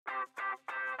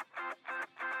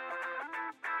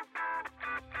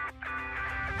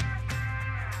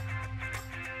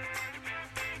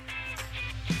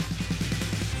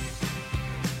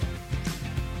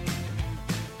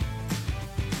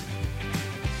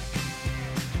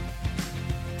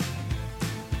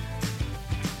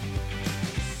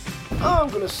I'm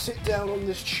going to sit down on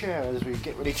this chair as we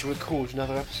get ready to record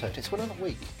another episode. It's been another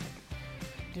week.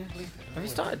 Yeah. Have you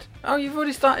started? Oh, you've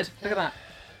already started. Look at that.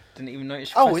 Didn't even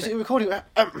notice. Oh, is it recording?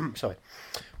 Sorry.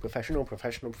 Professional.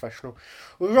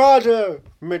 Ryder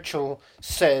Mitchell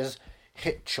says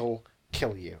Hitch'll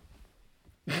kill you.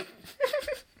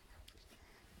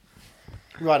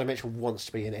 Ryder Mitchell wants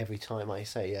to be in every time I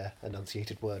say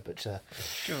enunciated word, but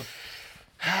Sure.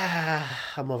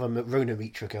 I'm more of a Rona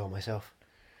Mitra girl myself.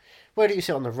 Where do you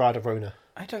sit on the Ryder Rona?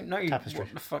 I don't know Tapestry.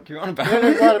 what the fuck you're on about. You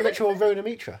don't know Ryder Mitchell or Rona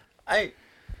Mitra? I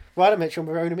Ryder Mitchell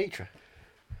and Rona Mitra.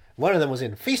 One of them was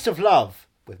in Feast of Love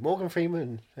with Morgan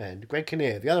Freeman and Greg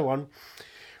Kinnear. The other one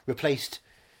replaced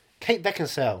Kate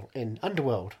Beckinsale in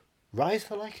Underworld, Rise of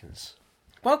the Lycans.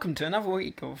 Welcome to another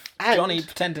week of And Johnny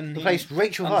pretending he replaced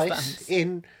Rachel understands. Weisz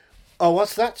in... Oh,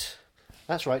 what's that?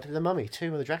 That's right, The Mummy,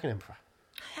 Tomb of the Dragon Emperor.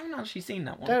 I haven't actually seen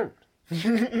that one. Don't.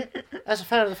 As a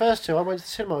fan of the first two, I went to the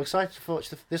cinema excited to watch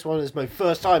this one. Is my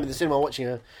first time in the cinema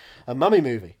watching a Mummy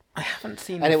movie. I haven't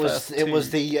seen. And the it was first it two.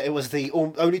 was the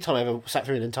only time I ever sat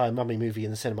through an entire Mummy movie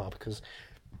in the cinema, because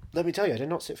let me tell you, I did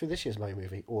not sit through this year's Mummy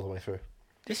movie all the way through.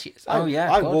 this year's. I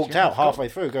walked out I forgot. halfway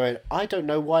through going, I don't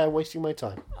know why I'm wasting my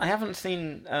time. I haven't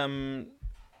seen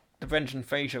the Brendan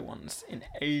Fraser ones in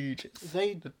ages.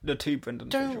 They The two Brendan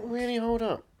Fraser don't ones. really hold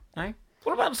up. No.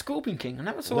 What about the Scorpion King? I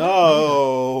never saw that.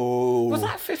 No. Was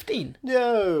that 15?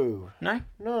 No. No.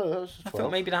 No, that was 12. I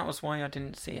thought maybe that was why I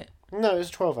didn't see it. No, it was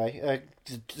 12A.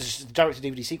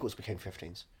 Direct-to-DVD sequels became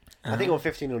 15s. I think on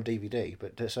 15 on DVD,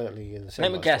 but they're certainly in the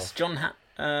cinema. Let me guess. John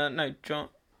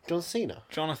Cena.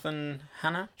 Jonathan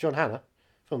Hanna. John Hannah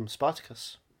from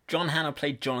Spartacus. John Hannah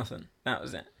played Jonathan. That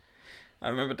was it. I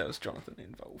remember there was Jonathan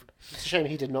involved. It's a shame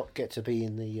he did not get to be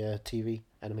in the TV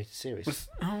animated series.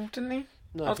 Didn't he?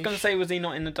 No, I was going to say, was he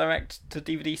not in the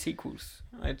direct-to-DVD sequels?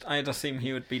 I'd assume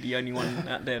he would be the only one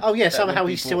that did. Oh yeah, that somehow would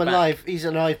be he's still brought back. alive. He's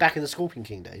alive back in the Scorpion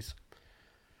King days.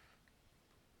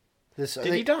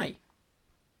 Did he die?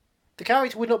 The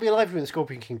character would not be alive during the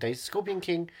Scorpion King days. The Scorpion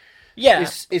King Yeah.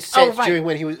 is set right. during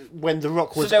when The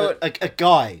Rock was there were- a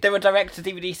guy. There were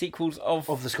direct-to-DVD sequels of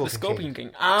The Scorpion King.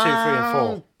 2, 3, and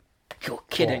 4. You're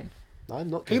kidding. I'm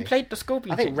not Who kidding. played the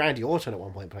Scorpion I think King? Randy Orton at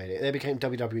one point played it. They became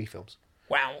WWE films.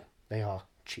 Wow. They are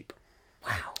cheap.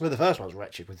 Wow. Well, the first ones were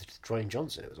wretched with Dwayne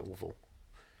Johnson. It was awful.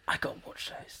 I got to watch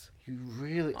those. You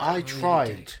really... I I really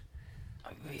tried.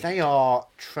 do. They are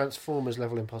Transformers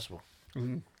level impossible.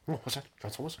 Mm. Oh, what's that?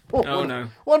 Transformers? Oh, wonderful. no.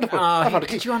 Wonderful. I found a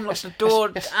key. Did you unlock Yes, the door,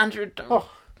 yes, yes. Andrew? Oh,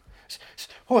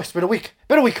 it's been a week.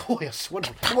 Oh, yes.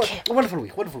 Wonderful. Wonderful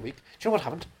week. Do you know what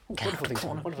happened? Oh, wonderful things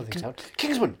happened. Wonderful things happened.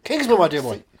 Kingsman, my dear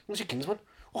boy. You see Kingsman?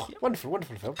 Oh, wonderful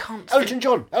film. Can't Elton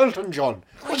John.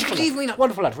 Why you leave me not-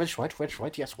 Wonderful lad. Rich right.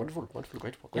 Yes, wonderful,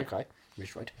 great guy.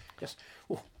 Rich right. Yes.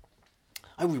 Oh,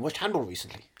 I rewatched Handball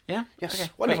recently. Yeah? Yes,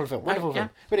 Okay, wonderful great. film. Right, Wonderful yeah. film.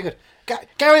 Really good.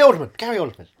 Gary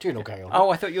Oldman. Do you know Gary Oldman? Oh,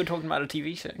 I thought you were talking about a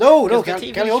TV show. No, 'Cause the Gary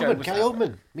TV show Oldman. was Gary that.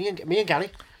 Oldman. Me and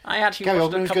Gary. I actually Gary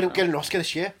watched Oldman a was couple going to get an Oscar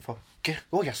this year for...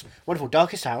 Oh, yes. Wonderful.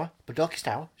 Darkest Hour.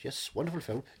 Yes, wonderful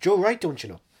film. Joe Wright, don't you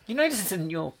know? You know this is in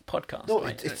your podcast, No,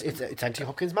 right? it's Anthony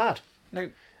Hopkins mad. No.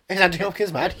 It's Anthony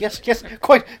Hopkins mad. Yes.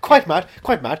 Quite mad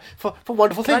for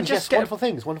wonderful Can I things. just Yes, get- wonderful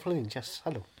things. Yes.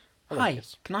 Hello. Hi,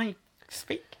 Yes. can I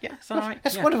speak? Yeah, is that all right?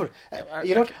 That's Yeah. wonderful.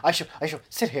 You know what? I shall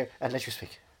sit here and let you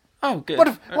speak. Oh, good.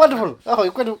 Wonderful. Oh,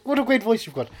 what a great voice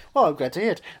you've got. Oh, I'm glad to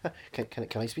hear it.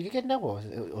 Can I speak again now, or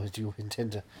do you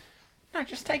intend to? No,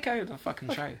 just take over the fucking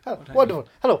show. Oh, Whatever. wonderful.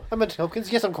 Hello, I'm Anthony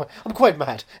Hopkins. Yes, I'm quite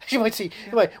mad. As you might see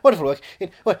in my wonderful work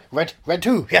in Red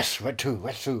 2. Yes, Red 2.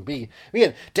 Me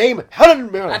and Dame Helen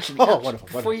Mirren. Actually, Wonderful.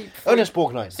 before you- Ernest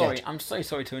Borgnine. Sorry, dead. I'm so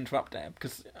sorry to interrupt there,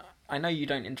 because I know you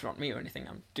don't interrupt me or anything.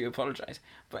 I do apologise.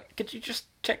 But could you just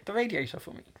check the radiator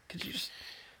for me? Could you just...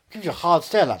 Give you a hard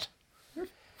stare, lad. Who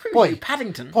are Boy. you,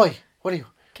 Paddington? Boy, what are you?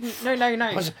 No.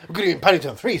 I'm good at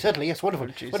Paddington 3, certainly. Yes, wonderful.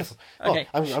 Jesus. Wonderful. Okay.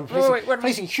 Oh, I'm Wait,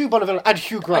 placing Hugh Bonneville and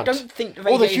Hugh Grant. I don't think the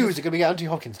all the radiators- Hughes are going to be Anthony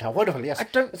Hopkins now. Wonderful, yes.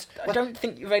 I don't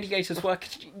think your radiators work.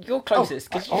 You're closest.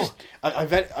 Could you just...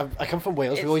 I come from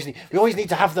Wales. We always need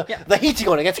to have Yeah. the heating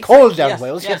on. It gets cold down in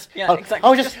Wales. Yes. Yeah, exactly. I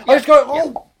was just going.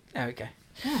 Oh. There we go.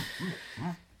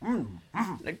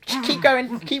 Just keep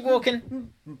going. Keep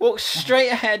walking. Walk straight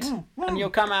ahead, and you'll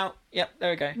come out. Yep, there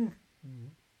we go.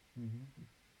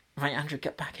 Right, Andrew,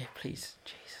 get back here, please.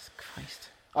 Jesus Christ.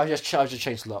 I just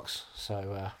changed the locks,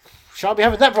 so shan't be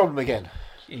having that problem again.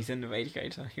 He's in the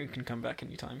radiator. He can come back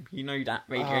anytime. You know that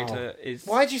radiator is...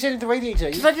 Why did you send it the radiator?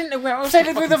 Because I didn't know where else Send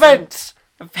to it through the fucking vents.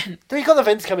 send a vent. You got the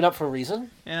vents coming up for a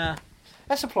reason. Yeah.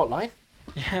 That's a plot line.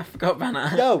 Yeah, I forgot about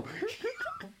that. No.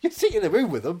 You sit in the room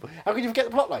with them. How can you forget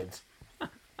the plot lines?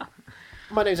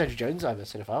 My name's Andrew Jones. I'm a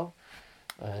cinephile.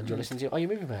 And you're listening to Are You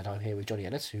Movie Mad? I'm here with Johnny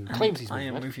Ellis, who claims he's movie I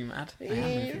am mad. movie mad. I am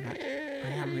movie mad. I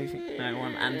am movie. No,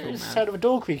 I'm anvil It's the mad. sound of a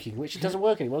door creaking, which doesn't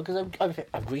work anymore because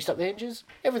I've greased up the hinges.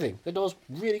 Everything. The door's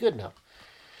really good now.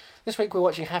 This week we're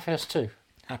watching Happiness 2.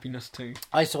 Happiness too.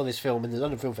 I saw this film in the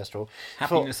London Film Festival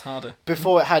Happiness harder.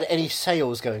 before it had any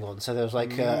sales going on. So there was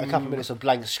like a couple of minutes of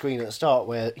blank screen at the start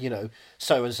where,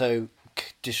 so-and-so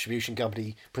distribution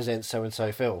company presents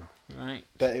so-and-so film. Right.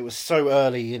 But it was so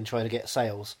early in trying to get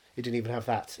sales, it didn't even have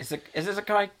that. Is this a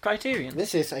Criterion?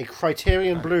 This is a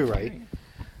Criterion Blu-ray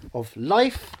of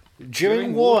Life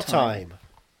During Wartime.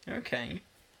 Okay.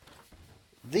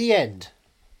 The end.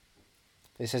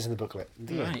 It says in the booklet.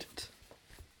 The end. Right.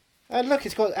 And look,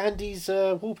 it's got Andy's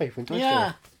wallpaper in Toy Story.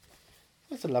 Yeah.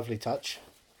 That's a lovely touch.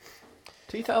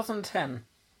 2010.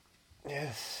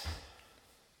 Yes.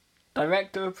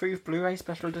 Director approved Blu-ray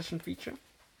special edition feature.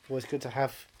 Always good to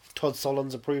have Todd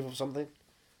Solondz approve of something.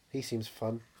 He seems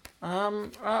fun.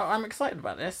 Well, I'm excited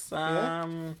about this. Yeah?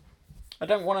 I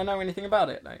don't want to know anything about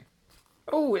it though.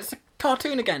 Oh, it's a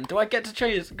cartoon again. Do I get to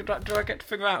choose? Do I get to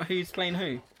figure out who's playing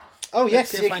who? Oh Let's yes,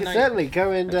 see you if I can know- certainly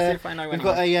go and. let's see if I know we've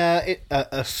got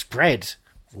a spread,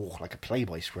 like a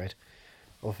Playboy spread,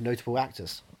 of notable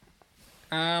actors.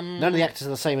 None of the actors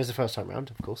are the same as the first time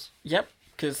round, of course. Yep,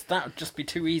 because that would just be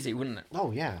too easy, wouldn't it?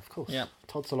 Oh yeah, of course. Yeah.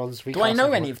 Todd Solondz. Do I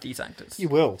know any of these actors? You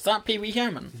will. Is that Pee Wee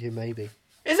Herman? You maybe.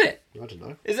 Is it? I don't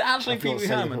know. Is it actually I've Pee not Wee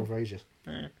seen him Herman? for ages.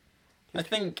 I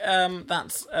think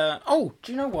that's. Oh,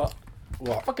 do you know what? I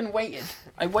What? fucking waited.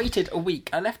 I waited a week.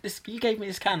 I left this. You gave me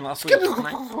this can last week.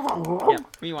 Yeah,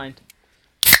 rewind.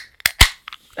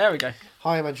 There we go.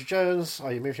 Hi, I'm Andrew Jones.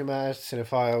 Are You Movie Mad?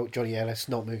 Cinephile. Johnny Ellis.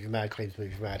 Not Movie Mad. Claims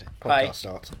Movie Mad. Hi. Podcast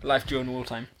starts. Life during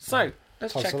wartime. So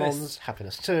let's Todd check Solondz. this.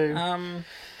 Happiness 2.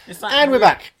 Is that And we're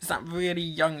back. Is that really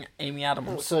young Amy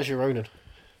Adams? Saoirse Ronan.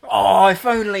 Oh, if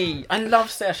only. I love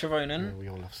Saoirse Ronan. We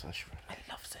all love Saoirse Ronan. I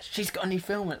love Saoirse. She's got a new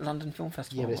film at London Film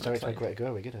Festival. Yeah, but it's I'm directed by excited.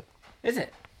 Greta Gerwig, isn't it? Is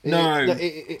it? Is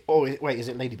No. Wait, is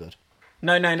it Ladybird?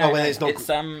 No. Oh, well, it's not-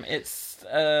 It's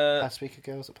Last Speaker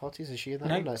Girls at Parties? Is she in that?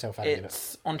 no, No, it's Elle Fanning in it.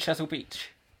 it's on Chesil Beach.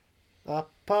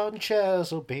 Up on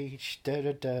Chesil Beach. Da,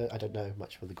 da, da. I don't know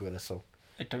much from the Gorilla song.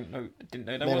 I didn't know there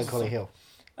was a Melancholy song.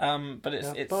 Hill. But it's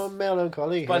Up on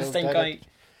Melancholy by Hill. the same Da,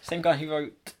 da. guy who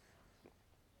wrote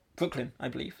Brooklyn, I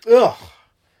believe. Ugh.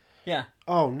 Yeah,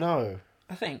 Oh no.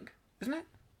 I think, isn't it?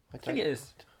 I I think it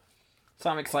is. So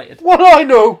I'm excited. What do I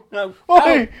know? No.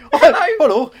 Hi.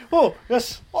 Hello. Oh,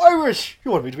 yes. Irish.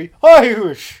 You want me to be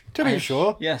Irish? To be Irish,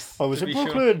 sure. yes, I was to in be sure.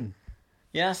 Brooklyn.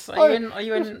 Yes. Hi. Are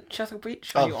you in Chesil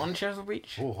Beach? Are Oh. you on Chesil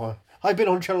Beach? Oh, I've been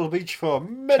on Channel Beach for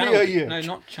many a year. No,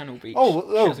 not Channel Beach. Oh,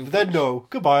 Chesil then Beach. no.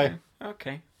 Goodbye.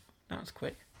 Okay, that was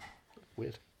quick.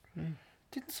 Weird.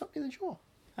 Didn't suck me in the jaw.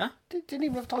 Huh? Didn't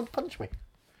even have time to punch me.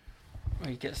 Well,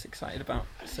 he gets excited about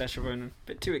Saoirse Ronan. A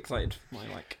bit too excited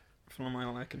for my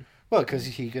liking. Well, because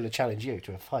he's going to challenge you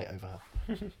to a fight over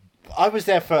her. I was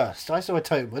there first. I saw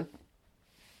Atonement.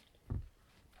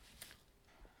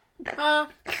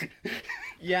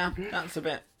 Yeah, that's a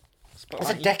bit. It was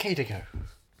a spotlighty. decade ago.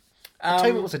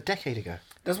 Atonement Um, was a decade ago.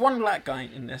 there's one black guy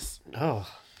in this, Oh,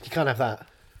 you can't have that.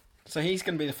 so he's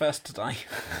going to be the first to die.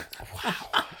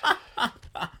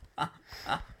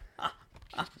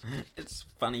 It's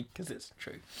funny because it's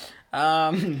true.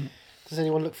 Does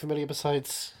anyone look familiar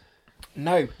besides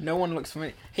No one looks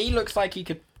familiar. He looks like he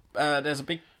could. There's a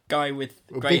big guy with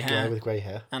a grey big hair guy with grey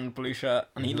hair? and blue shirt,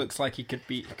 and he looks like he could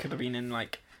have been in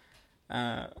like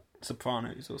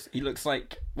Sopranos, or he looks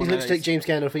like He one of looks like those- James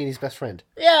Gandolfini's best friend.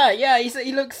 Yeah,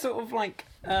 he looks sort of like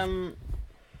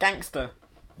gangster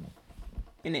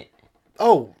in it.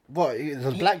 Oh, what?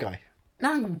 The black guy?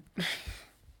 No,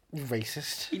 You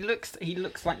racist. he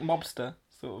looks like mobster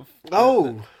sort of.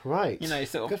 Oh, right. You know,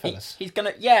 sort of. Goodfellas. He's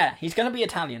gonna be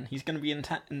Italian. He's gonna be an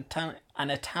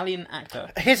Italian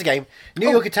actor. Here's a game. New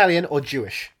York Italian or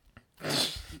Jewish?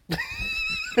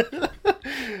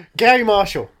 Gary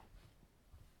Marshall.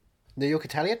 New York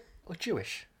Italian or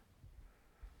Jewish?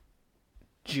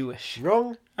 Jewish.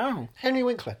 Wrong. Oh, Henry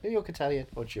Winkler. New York Italian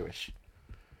or Jewish?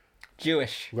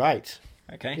 Jewish. Right.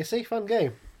 Okay. You see, fun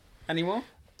game. Any more?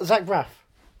 Zach Braff.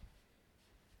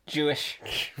 Jewish.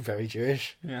 Very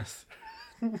Jewish. Yes.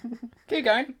 Keep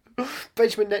going.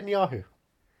 Benjamin Netanyahu.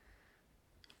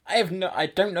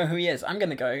 I don't know who he is. I'm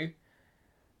gonna go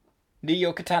New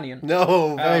York Italian.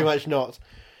 No, very Oh. much not.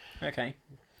 Okay.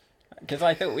 Because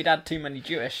I thought we'd had too many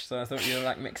Jewish, so I thought you were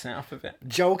like mixing it up a bit.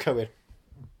 Joel Cohen.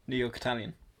 New York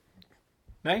Italian.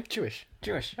 No? Jewish.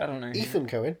 Jewish. I don't know. Ethan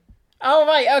Cohen. Oh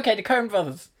right, okay, the Coen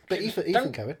brothers. But Ethan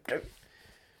Don't- Cohen.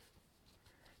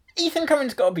 Ethan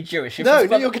Cohen's got to be Jewish. If No, his New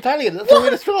brother- York Italian. That's the way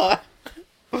to start.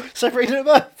 Separated at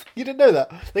birth. You didn't know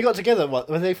that? They got together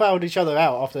when they found each other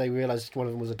out after they realised one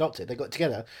of them was adopted. They got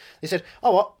together. They said,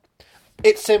 "Oh, what?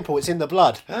 It's simple. It's in the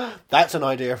blood." That's an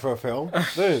idea for a film.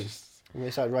 Boom. And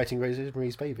they started writing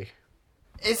Rosemary's Baby.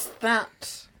 Is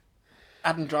that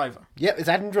Adam Driver? Yep, it's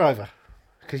Adam Driver.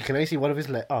 Because you can only see one of his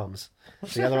arms.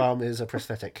 The other arm is a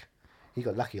prosthetic. He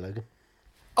got lucky, Logan.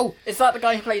 Oh, is that the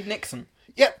guy who played Nixon?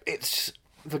 Yep, it's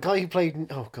the guy who played...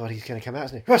 Oh, God, he's going to come out,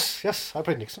 isn't he? Yes, I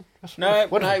played Nixon. Yes. No,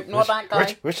 not that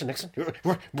guy. Richard Nixon.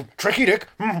 Tricky Dick.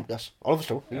 Yes, Oliver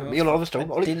Stone. Me and Oliver Stone.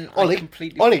 Ollie.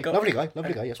 Forgot. Lovely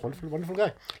guy. Yes, wonderful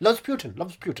guy. Loves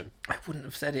Putin. I wouldn't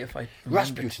have said it if I...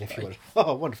 Rasputin, if you would.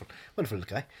 Oh, wonderful little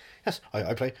guy. Yes,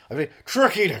 I play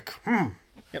Tricky Dick.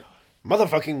 Yep.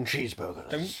 Motherfucking cheeseburgers.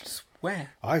 Don't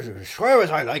swear. I swear as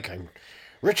I like. I'm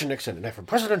Richard Nixon, and if a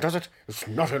president does it, it's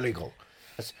not illegal.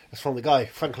 That's from the guy,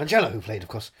 Frank Langella, who played, of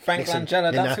course, Frank Nixon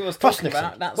Langella, that's who I was talking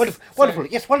about. That's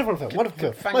wonderful film.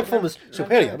 Wonderful film. My film was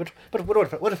superior, but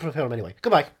wonderful film anyway.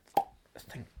 Goodbye.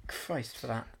 Thank Christ for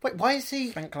that. Wait, why does he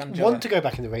Frank Langella want to go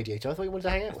back in the Radiator? I thought he wanted to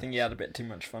hang out. I think he had a bit too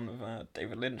much fun with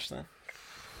David Lynch there.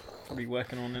 Probably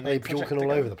working on a They new project all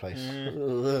together. over the place.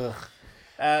 Ugh.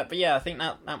 But yeah, I think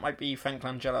that might be Frank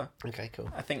Langella. Okay, cool.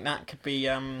 I think that could be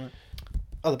the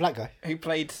black guy. who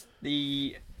played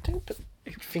the... Don't put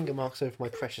finger marks over my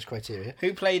precious criteria.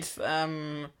 Who played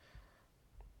the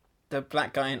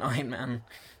black guy in Iron Man?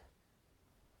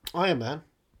 Iron Man.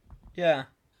 Yeah.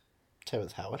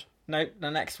 Terrence Howard. No, the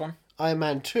next one. Iron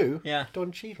Man 2. Yeah.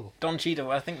 Don Cheadle. Don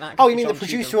Cheadle. I think that. Oh, could you be mean the Don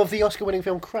producer Cheadle. of the Oscar-winning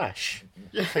film Crash?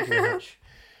 Thank you very much.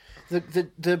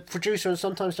 The producer and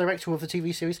sometimes director of the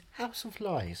TV series House of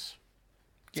Lies.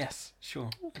 Yes, sure.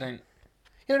 I don't.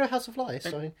 You don't know House of Lies?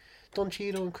 Sorry. Don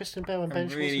Cheadle and Kristen Bell and Ben I'm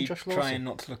Schwartz really and Josh trying Lawson.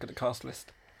 not to look at the cast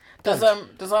list.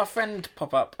 Don't. Does our friend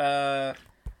pop up?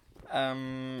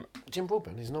 Jim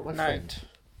Broadbent is not my No. friend.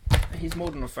 He's more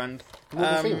than a friend.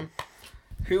 Morgan Freeman.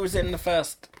 Who was in the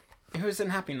first? Who was in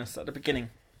Happiness at the beginning?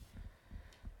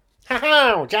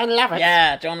 Ha-ha! John Lovitz.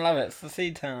 Yeah, John Lovitz. The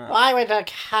seed turner. Why would a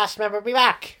cast member be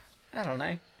back? I don't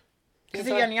know. Because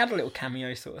Is he that- only had a little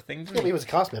cameo sort of thing, Yeah, didn't but he? he was a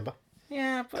cast member.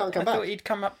 Yeah, but Can't come I thought back. he'd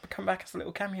come back as a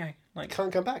little cameo. Like,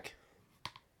 Can't come back.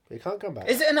 He can't come back.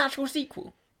 is it an actual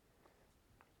sequel?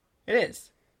 It is.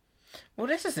 Well,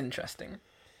 this is interesting.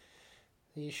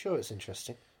 Are you sure it's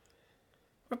interesting?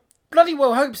 Bloody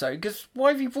well hope so, because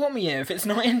why have you brought me here if it's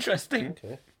not interesting?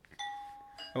 Okay.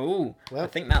 Oh, Well, I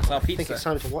think that's our I think pizza. it's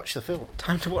time to watch the film.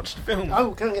 Time to watch the film.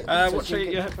 Oh, go and get the pizza. Watch so you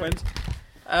your can headphones.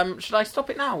 Should I stop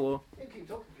it now, or keep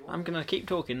talking if you want. I'm gonna keep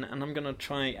talking, and I'm gonna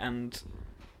try and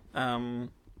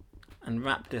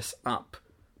wrap this up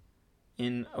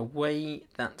in a way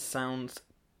that sounds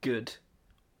good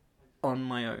on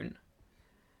my own.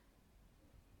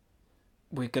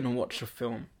 We're gonna watch a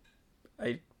film.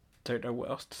 I don't know what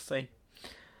else to say.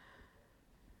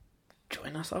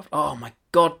 Join us after. Oh my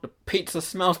god, the pizza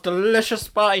smells delicious,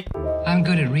 Spy. I'm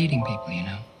good at reading people, you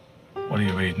know. What do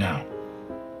you read now?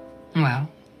 Well,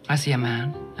 I see a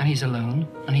man, and he's alone,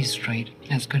 and he's straight, and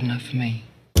that's good enough for me.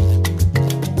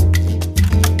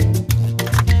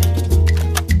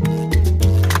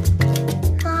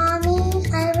 Mommy,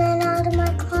 I ran out of my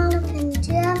clonopin.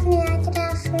 Do you have any I could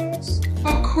have first?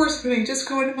 Of course, honey. Just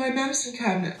go into my medicine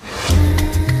cabinet.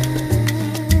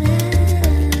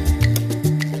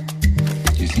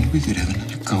 Do you think we could have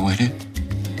another go at it?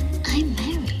 I'm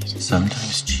married.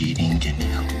 Sometimes cheating can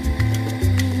help.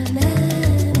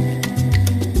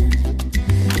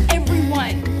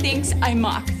 Everyone thinks I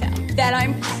mock them, that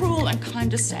I'm cruel and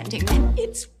condescending, and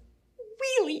it's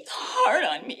really hard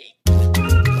on me.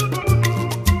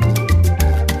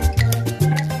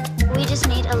 We just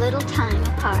need a little time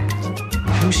apart.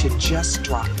 You should just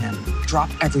drop him. Drop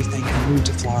everything and move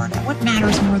to Florida. What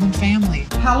matters more than family?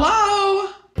 Hello?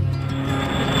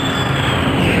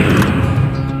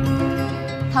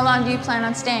 How long do you plan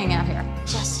on staying out here?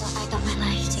 Just so I got my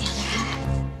life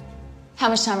together. How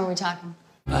much time are we talking?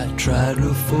 I try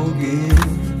to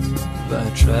forgive, I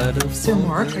try to So,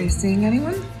 Mark, are you seeing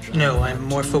anyone? No, I'm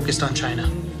more focused on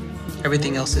China.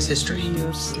 Everything else is history.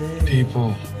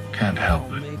 People can't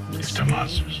help it if they're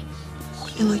monsters.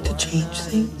 Would you like to change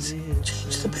things?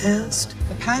 Change the past?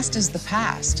 The past is the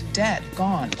past. Dead,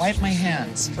 gone, wipe my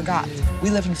hands, forgotten. We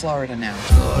live in Florida now.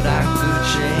 Thought I could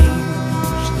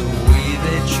change the way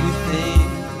that you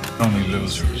think. Only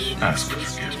losers ask for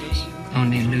forgiveness.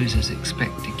 Only losers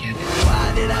expect to get it.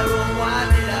 Why did I run? Why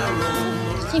did I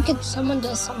run? I think if someone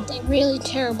does something really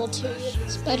terrible to you,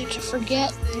 it's better to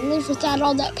forget and live without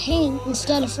all that pain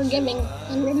instead of forgiving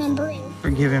and remembering.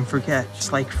 Forgive and forget.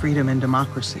 It's like freedom and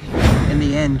democracy. In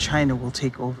the end, China will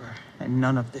take over, and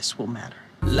none of this will matter.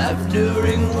 Life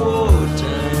during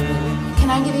wartime. Can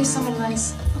I give you some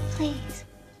advice? Please.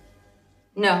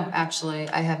 No, actually,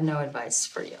 I have no advice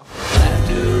for you.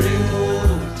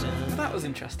 That was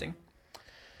interesting.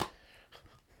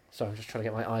 Sorry, I'm just trying to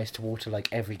get my eyes to water like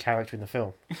every character in the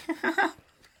film.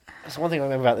 That's one thing I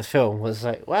remember about this film was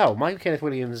like, wow, Michael Kenneth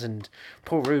Williams and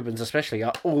Paul Rubens especially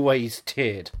are always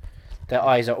teared. Their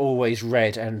eyes are always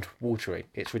red and watery.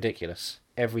 It's ridiculous.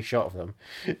 Every shot of them.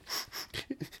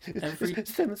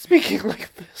 It's them speaking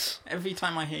like this. Every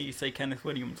time I hear you say Kenneth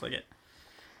Williams, I get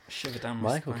a shiver down my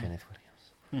Michael spine. Kenneth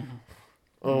Williams.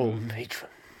 Oh, matron.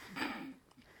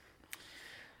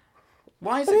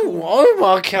 Why is it called...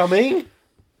 Omar coming!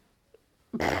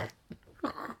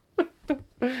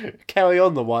 Carry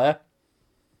on, The Wire.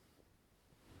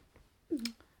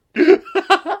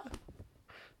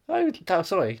 Oh,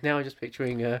 sorry. Now I'm just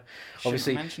picturing,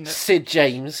 obviously, mentioned it. Sid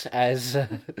James as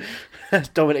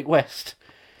Dominic West.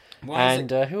 Why is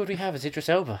And who would we have as Idris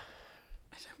Elba?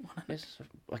 I don't want to.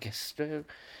 I guess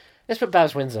let's put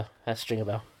Babs Windsor as Stringer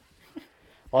Bell.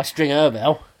 Or Stringer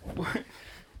Bell.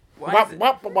 Why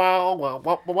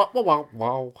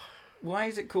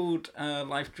is it called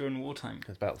Life During Wartime?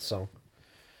 It's about the song.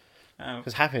 Oh.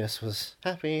 Because happiness was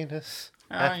happiness,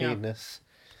 Oh, yeah. happiness.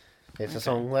 It's a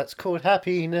song that's called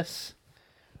Happiness.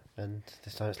 And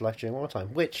this time it's Life During Wartime.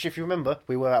 Which, if you remember,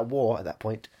 we were at war at that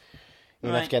point. In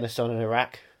Right. Afghanistan and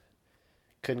Iraq.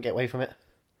 Couldn't get away from it.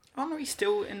 Aren't we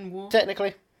still in war?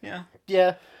 Technically. Yeah.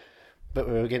 Yeah. But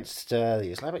we were against the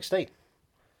Islamic State.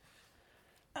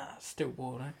 Still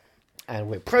war, though. And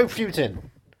we're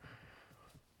pro-Putin.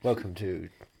 Welcome to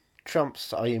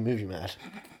Trump's Are You Movie Mad?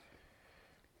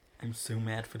 I'm so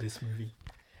mad for this movie.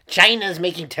 China's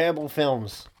making terrible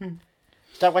films.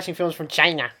 Start watching films from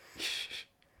China.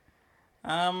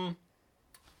 Yeah,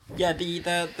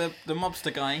 the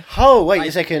mobster guy. Oh, wait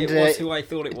a second. It was who I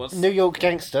thought it was. New York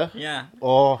gangster. Yeah.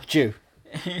 Or Jew.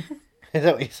 Is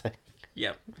that what you say?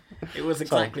 Yep. It was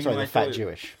exactly sorry, who I the fat thought.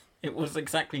 Jewish. It was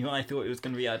exactly who I thought it was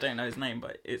going to be. I don't know his name,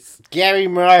 but it's... Gary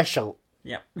Marshall.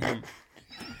 Yep.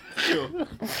 Sure.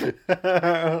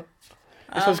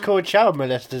 This was called Child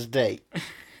Molester's Day.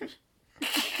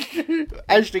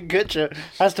 Ashton Kutcher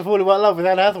has to fall in love with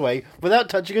Anne Hathaway without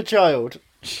touching a child.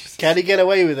 Can he get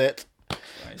away with it?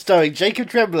 Starring Jacob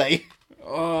Tremblay.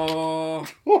 Oh.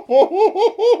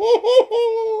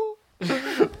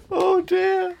 Oh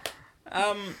dear.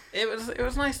 It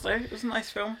was nice though. It was a nice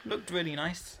film. Looked really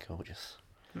nice. Gorgeous.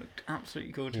 Looked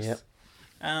absolutely gorgeous. Yep.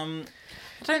 I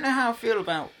don't know how I feel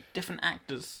about different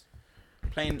actors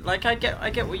playing. Like I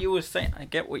get what you were saying. I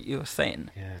get what you were saying.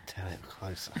 Yeah, tell it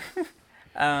closer.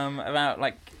 About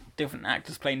like different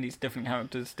actors playing these different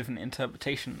characters, different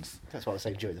interpretations. That's what I was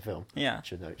saying during the film. Yeah. I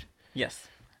should note. Yes.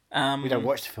 We don't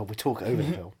watch the film, we talk over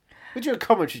the film. We do a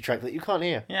commentary track that you can't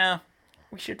hear. Yeah.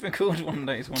 We should record one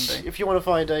day. If you want to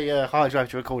find a hard drive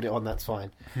to record it on, that's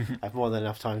fine. I have more than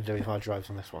enough time doing hard drives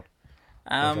on this one.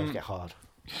 Hard drives get hard.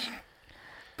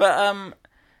 But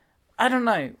I don't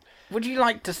know. Would you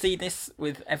like to see this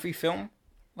with every film?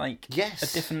 Like yes.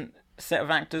 A different set of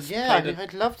actors? Yeah,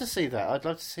 I'd love to see that. I'd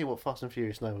love to see what Fast and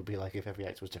Furious 9 would be like if every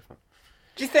actor was different.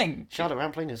 Do you think? Charlotte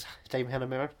Rampling as Dame Hannah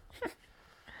Mirren.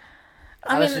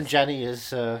 I Alison Janney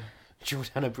as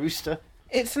Jordana Brewster.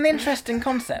 It's an interesting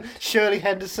concept. Shirley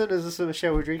Henderson as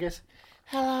Michelle Rodriguez.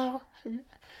 Hello, I'm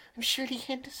Shirley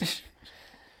Henderson.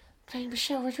 Playing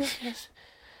Michelle Rodriguez.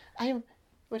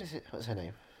 What is it? What's her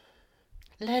name?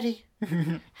 Letty.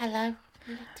 Hello.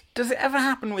 Does it ever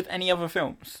happen with any other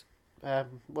films?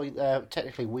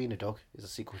 Technically Wiener Dog is a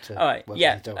sequel to... Oh, right. Welcome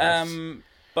Yeah. to Dollhouse.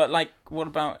 But, like, what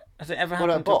about... Has it ever What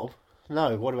happened about Bob?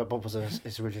 No, What About Bob was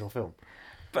his original film.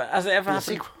 But has it ever It's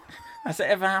a happened... Has it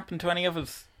ever happened to any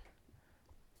others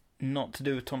not to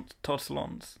do with Todd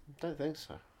Solondz? I don't think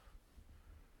so.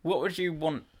 What would you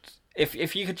want...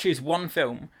 If you could choose one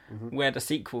film where the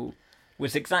sequel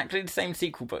was exactly the same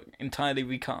sequel but entirely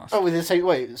recast... Oh, with the same...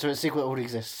 Wait, so it's a sequel that already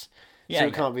exists. Yeah, so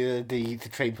it can't be the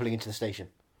train pulling into the station.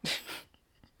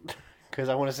 Because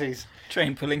I want to see...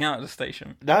 Train pulling out of the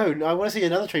station. No, I want to see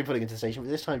another train pulling into the station, but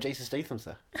this time Jason Statham's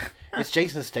there. It's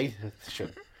Jason Statham.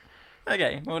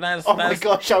 Okay, well that's... My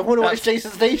gosh, I want to watch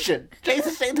Jason Station.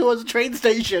 Jason Statham was a train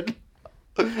station.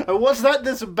 And what's that?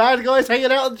 There's some bad guys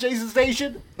hanging out on Jason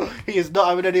Station? He is not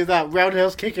having any of that.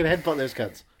 Roundhouse kick and headbutt those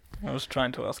cunts. I was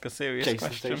trying to ask a serious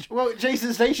question. Station. Well,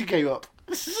 Jason Station came up.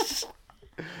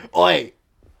 Oi,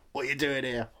 what you doing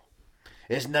here?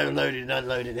 There's no loading and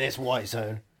unloading in this white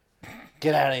zone.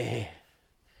 Get out of here.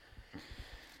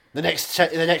 The next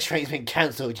train's been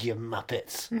cancelled, you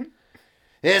muppets.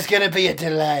 There's going to be a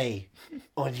delay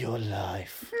on your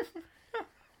life.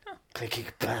 Clicky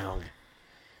bang.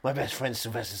 My best friend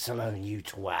Sylvester Stallone, you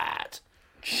twat.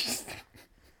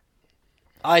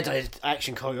 I did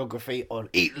action choreography on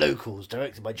Eat Locals,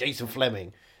 directed by Jason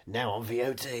Fleming, now on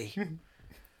VOD.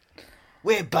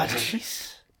 We're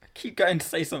buddies. I keep going to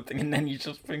say something and then you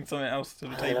just bring something else to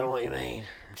the I table. don't know what you mean.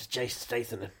 I'm just Jason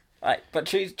Statham. Right, but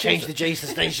Change the Jason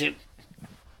Station.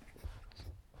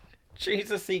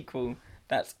 Choose a sequel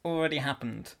that's already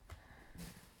happened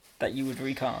that you would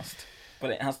recast, but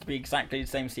it has to be exactly the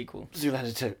same sequel.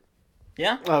 Zoolander 2.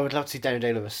 Yeah? I would love to see Daniel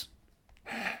Day-Lewis.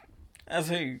 As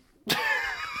who?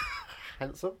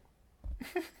 Handsome?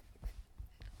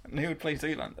 And who would play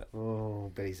Zoolander?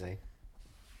 Oh, Billy Zane.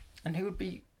 And who would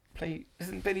play...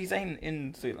 Isn't Billy Zane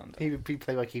in Zoolander? He would be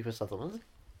played by Kiefer Sutherland.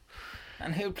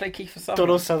 And who would play Kiefer Sutherland?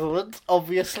 Donald Sutherland,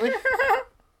 obviously.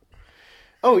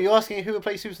 Oh, you're asking who would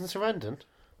play Susan Sarandon?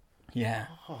 Yeah.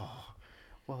 Oh,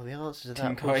 well, the answer to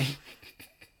Tim that Curry. was...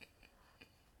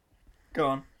 Go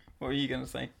on. What were you going to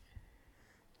say?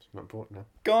 It's not important now.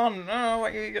 Go on. No,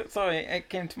 what were you going to... Sorry, it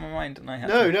came to my mind and I had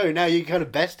No, now you kind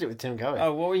of bested it with Tim Curry.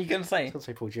 Oh, what were you going to say? I was going to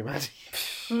say Paul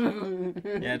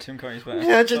Giamatti. Yeah, Tim Curry's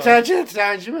better.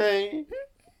 Touch me.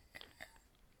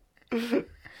 I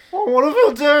want to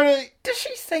feel dirty. Does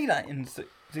she say that in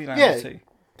Zoolander 2?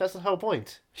 That's the whole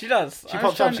point. She does. She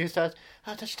pops up, she starts,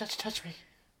 oh, touch me.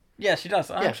 Yeah, she does.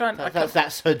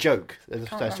 That's her joke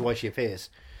as to why she appears.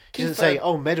 She doesn't say,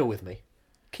 oh, meddle with me.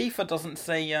 Kiefer doesn't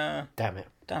say, damn it.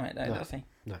 Damn it, though, does he?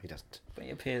 No, he doesn't. But he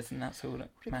appears and that's all that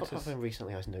matters. What happened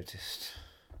recently I've noticed?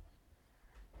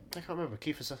 I can't remember.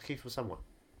 Kiefer was someone.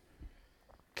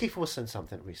 Kiefer was saying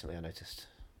something recently I noticed.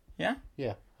 Yeah?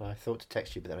 Yeah. I thought to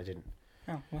text you, but then I didn't.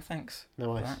 Oh, well, thanks.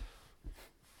 No worries.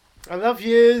 I love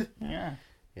you. Yeah.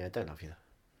 Yeah, I don't love you though.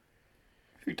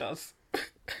 Who does?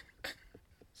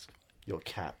 Your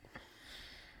cat.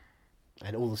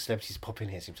 And all the celebrities pop in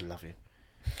here seem to love you.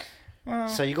 Well,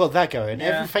 so you got that going. Yeah.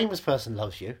 Every famous person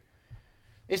loves you.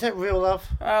 Is that real love?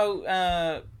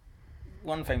 Oh,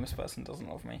 one famous person doesn't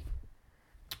love me.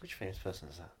 Which famous person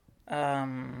is that?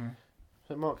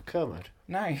 Is it Mark Kermode?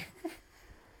 No.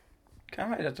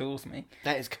 Kermode adores me.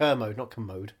 That is Kermode, not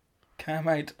Commode.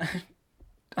 Kermode.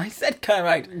 I said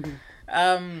Kermode.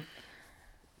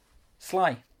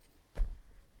 Sly.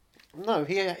 No,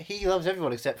 he loves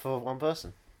everyone except for one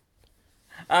person.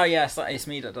 Oh, yeah, it's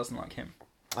me that doesn't like him.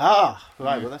 Ah,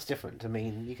 right, well that's different. I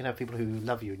mean, you can have people who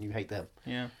love you and you hate them.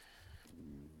 Yeah.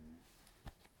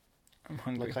 I'm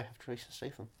hungry. Like I have Jason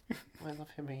Statham. I love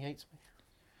him and he hates me.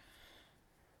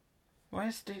 Why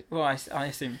is Well, I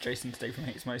assume Jason Statham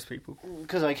hates most people.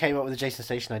 Because I came up with the Jason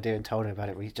Statham idea and told him about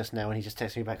it just now and he just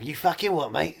texted me back, you fucking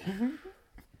what, mate?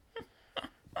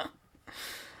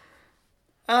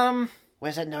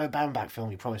 Where's that Noah Baumbach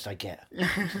film you promised I'd get?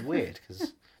 It's weird, because I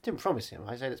didn't promise him.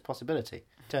 I said it's a possibility.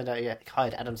 Turned out he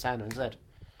hired Adam Sandler instead.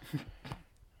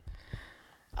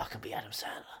 I can be Adam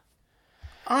Sandler.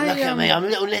 Look at me, I'm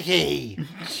Little Nicky.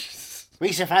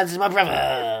 Risa Fans is my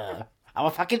brother. I'm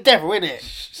a fucking devil,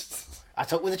 innit? I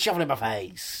talk with a shovel in my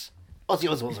face.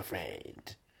 Ozzy Osbourne's a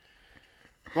friend.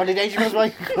 Rodney Dangerfield's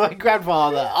my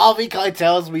grandfather. Harvey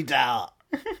Keitel's me dad.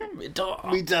 Me daughter.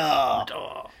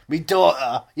 Me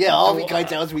daughter. Yeah, Harvey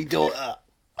Keitel's me daughter.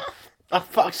 I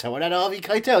fucked someone at Harvey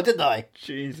Keitel, didn't I?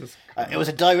 Jesus. It was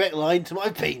a direct line to my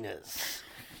penis.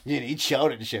 You need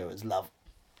shoulder insurance, love.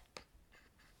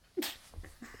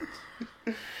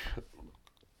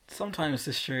 Sometimes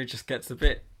this show just gets a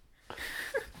bit...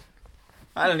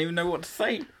 I don't even know what to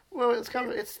say. Well, it's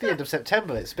the end of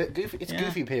September. It's a bit goofy. It's a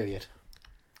goofy period.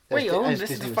 Wait,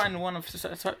 this is the final one of... This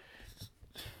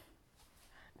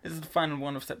is the final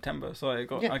one of September, so I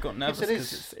got nervous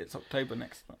because it's October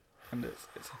next month. And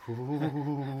it's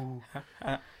Ooh.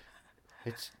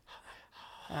 It's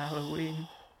Halloween.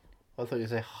 I thought you'd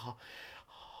say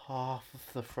half of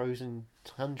the frozen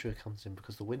tundra comes in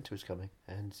because the winter is coming,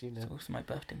 and you know. It's also my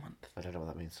birthday month. I don't know what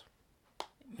that means.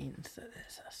 It means that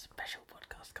there's a special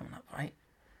podcast coming up, right?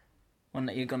 One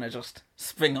that you're gonna just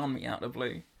spring on me out of the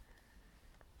blue.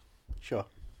 Sure.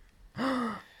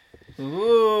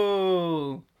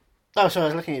 Ooh. Oh, sorry, I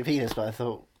was looking at your penis, but I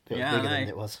thought it was bigger than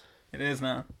it was. It is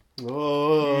now.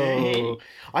 Oh!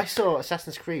 I saw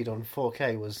Assassin's Creed on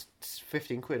 4K was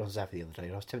 15 quid on Zappa the other day,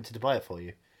 and I was tempted to buy it for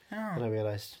you. Oh. And I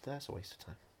realised that's a waste of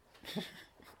time.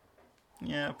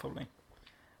 Yeah, probably.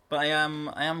 But I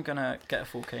am gonna get a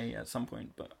 4K at some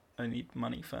point, but I need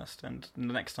money first. And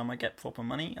the next time I get proper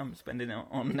money, I'm spending it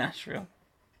on Nashville.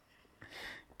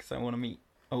 Because I want to meet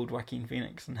old Joaquin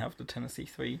Phoenix and have the Tennessee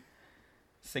 3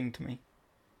 sing to me.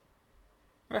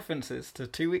 References to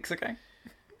 2 weeks ago.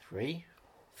 3?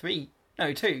 3?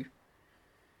 No, 2.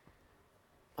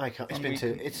 I can't. It's been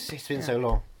too. It's been so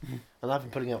long, and I've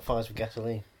been putting out fires with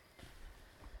gasoline.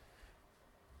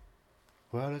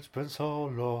 Well, it's been so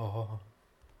long.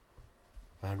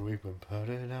 And we've been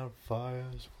putting out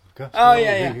fires with gasoline. Oh,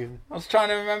 yeah. I was trying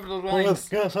to remember the lines. With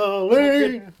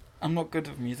gasoline. I'm not good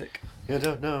with music. You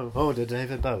don't know. Oh, the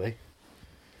David Bowie.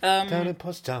 Down in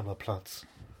Potsdamer Platz.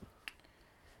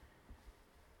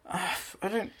 I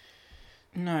don't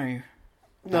know.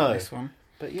 No. This one.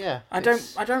 But yeah. I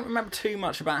don't remember too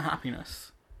much about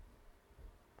Happiness.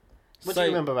 What do you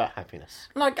remember about Happiness?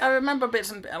 Like, I remember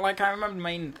bits and... Like, I remember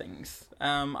main things.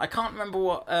 I can't remember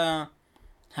what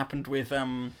happened with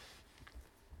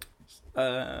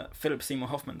Philip Seymour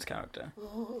Hoffman's character.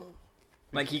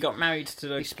 Like, he got married to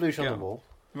the... He splooshed on the wall.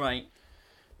 Right.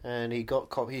 And he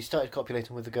started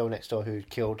copulating with the girl next door who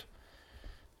killed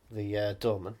the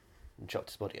doorman and chopped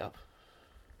his body up.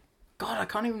 God, I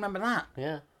can't even remember that.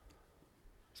 Yeah.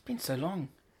 It's been so long.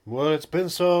 Well, it's been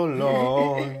so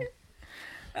long.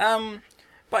 But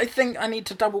I think I need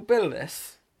to double bill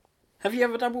this. Have you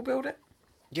ever double billed it?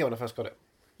 Yeah, when I first got it.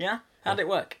 Yeah? How'd it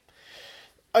work?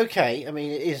 Okay, I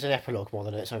mean, it is an epilogue more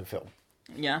than its own film.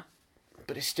 Yeah.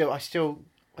 But it's still, I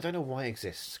don't know why it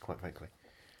exists, quite frankly.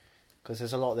 Because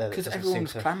there's a lot there that because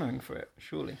everyone's clamouring for it,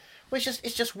 surely. Well,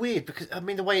 it's just weird, because, I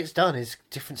mean, the way it's done is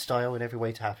different style in every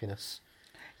way to Happiness.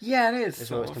 Yeah, it is.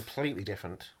 As well, it's completely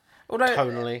different. Although,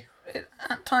 tonally.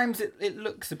 At times it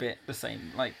looks a bit the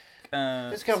same, like,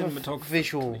 there's kind of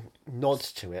visual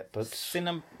nods to it, but...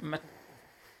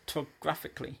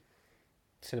 Cinematographically.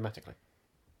 Cinematically.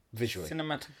 Visually.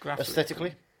 Cinematographically.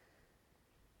 Aesthetically?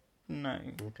 No.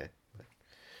 Okay.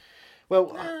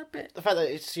 Well, the fact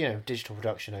that it's, digital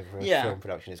production over film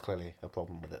production is clearly a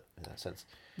problem with it, in that sense.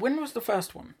 When was the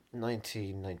first one?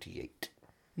 1998.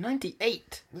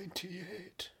 98?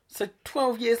 98. So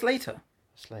 12 years later?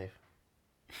 Slave.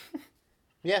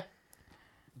 Yeah.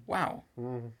 Wow.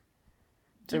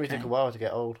 It's going to take a while to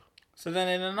get old. So then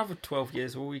in another 12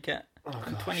 years will we get... in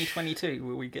 2022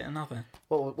 will we get another?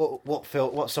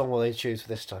 What song will they choose for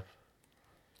this time?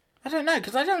 I don't know,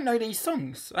 because I don't know these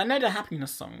songs. I know the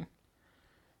Happiness song.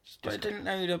 But I didn't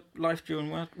know the Life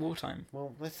During Wartime.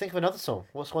 Well, let's think of another song.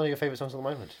 What's one of your favourite songs at the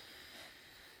moment?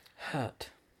 Hurt.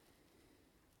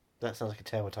 That sounds like a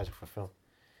terrible title for a film.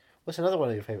 What's another one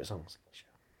of your favourite songs?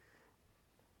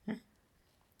 I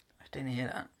didn't hear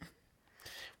that.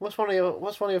 What's one of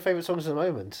your favourite songs at the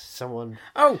moment? Someone...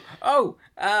 I'm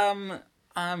a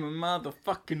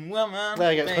motherfucking woman.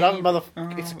 There you go. It's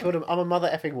called I'm a mother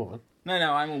effing woman.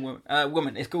 No, I'm a woman.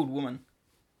 Woman. It's called Woman.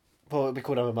 Well, it'd be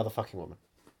called I'm a motherfucking woman.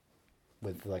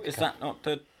 With like. Is that not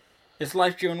the? Is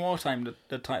Life During Wartime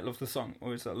the title of the song,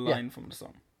 or is it a line from the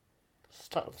song? It's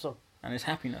the title of the song. And is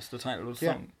Happiness the title of the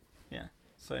song? Yeah.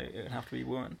 So it would have to be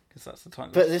Woman because that's the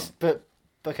title. of the song.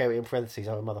 Okay, in parentheses,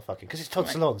 I'm a motherfucking because it's Todd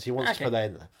Solondz. He wants to put that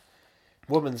in there.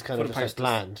 Woman's kind of just like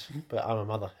bland, but I'm a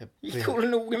mother. You're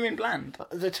calling all women bland?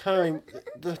 The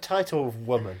title of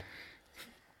Woman.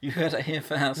 You heard it here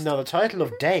first. No, the title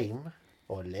of Dame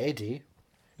or Lady.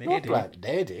 Not bland.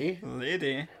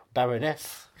 Lady.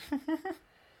 Baroness.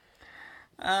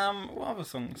 What other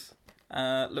songs?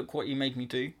 Look What You Made Me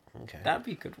Do. Okay. That'd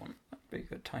be a good one. That'd be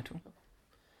a good title.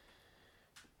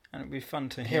 And it'd be fun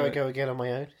to Here hear. I Go Again on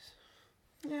My Own.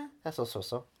 Yeah. That's also a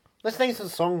song. Let's think some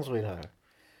songs we know.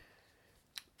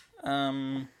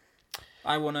 I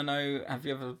Want to Know, have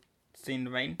you ever seen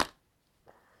The Rain?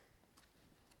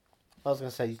 I was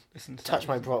going to say, Touch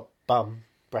My Bum,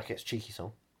 brackets, cheeky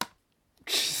song.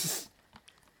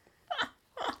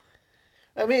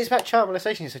 I mean, it's about child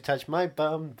molestation, so touch my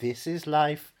bum, this is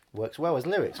life. Works well as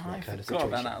lyrics for that kind of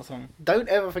situation. I forgot about that song. Don't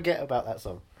ever forget about that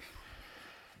song.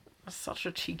 That's such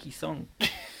a cheeky song.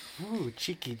 Ooh,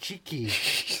 cheeky.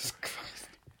 Jesus Christ.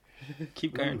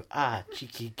 Keep going. Ooh,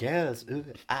 cheeky girls. Ooh,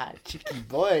 cheeky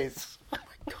boys. Oh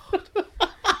my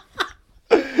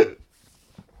God.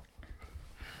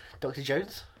 Dr.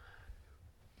 Jones?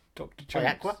 Dr. Jones. By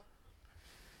Aqua?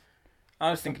 I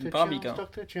was thinking Dr. Barbie Jones, Girl.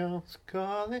 Dr. Jones,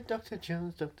 call it Dr.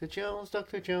 Jones, Dr. Jones,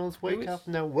 Dr. Jones, wake up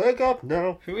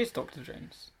now. Who is Dr.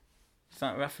 Jones? Is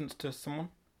that a reference to someone?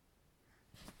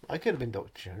 I could have been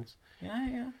Dr. Jones.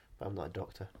 Yeah. But I'm not a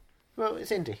doctor. Well, it's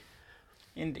indie.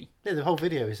 Indie? Yeah, the whole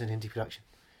video is an indie production.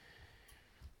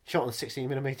 Shot on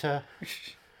 16mm.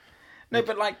 No,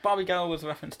 but like Barbie Girl was a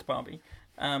reference to Barbie.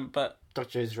 But Dr.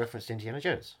 Jones referenced Indiana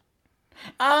Jones.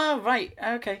 Ah, right.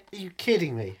 Okay. Are you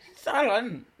kidding me?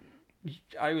 Silent.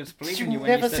 I was believing you when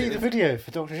never you said see the video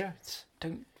for Dr. Jones?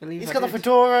 Don't believe He's got the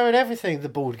fedora and everything, the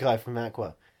bald guy from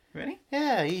Aqua. Really?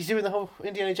 Yeah, he's doing the whole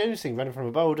Indiana Jones thing, running from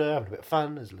a boulder, having a bit of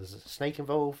fun. There's a snake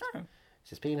involved. Oh.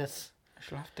 It's his penis. I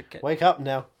shall have to get... Wake up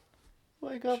now.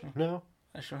 Wake up now.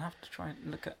 I shall have to try and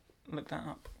look that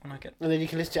up when I get... And then you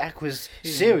can listen to Aqua's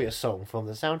serious song from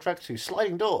the soundtrack to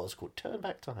Sliding Doors called Turn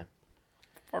Back Time.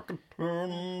 Fucking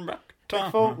turn back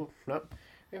time. No.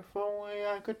 If only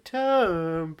I could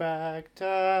turn back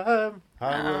time,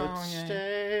 I would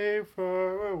stay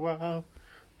for a while.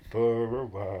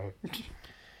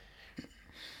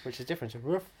 Which is different. If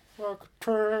I could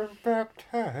turn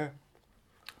back time.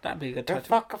 That'd be a good title.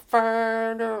 If I could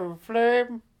find a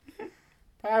flame,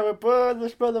 I would burn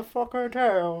this motherfucker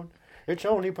down. It's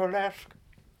only burlesque.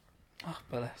 Oh,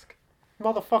 burlesque.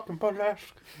 Motherfucking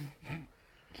burlesque.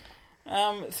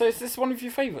 So is this one of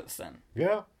your favourites then?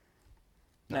 Yeah.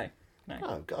 No.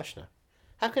 Oh, gosh, no.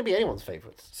 How can it be anyone's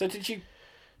favourites? So did you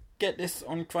get this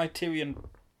on Criterion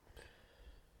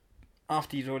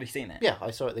after you'd already seen it? Yeah,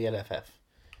 I saw it at the LFF.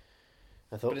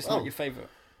 I thought, But it's not your favourite?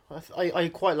 I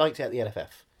quite liked it at the LFF.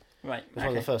 Right, It was one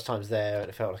of the first times there, and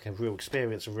it felt like a real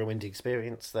experience, a real indie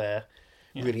experience there.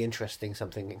 Yeah. Really interesting,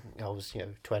 something. I was,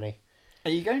 20.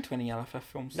 Are you going to any LFF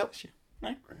films this year?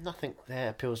 No? Nothing there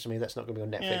appeals to me that's not going to be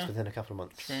on Netflix Yeah. within a couple of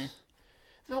months. True.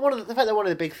 The fact that one of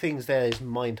the big things there is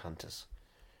Mindhunters.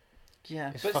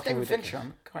 Yeah, It's but it's fucking David ridiculous. Fincher.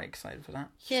 I'm quite excited for that.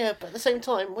 Yeah, but at the same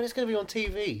time, when it's going to be on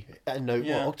TV,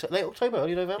 late October,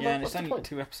 early November. Yeah, and what's it's the only point?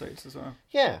 2 episodes as well.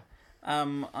 Yeah.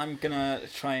 I'm gonna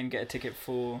try and get a ticket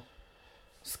for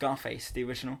Scarface, the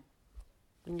original.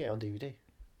 You can get it on DVD.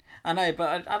 I know,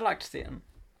 but I'd like to see it.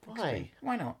 Why?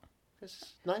 Why not?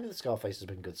 Because neither of the Scarface has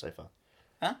been good so far.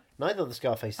 Huh? Neither of the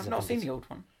Scarfaces I've have not been seen good. the old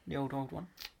one. The old one.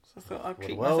 So I thought I'd Well, treat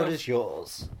the world myself. is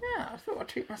yours. Yeah, I thought I'd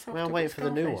treat myself. Well, I'm to waiting for the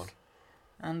new Scarface.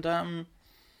 one. And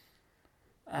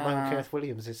Michael Kenneth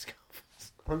Williams is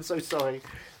Scarface. I'm so sorry.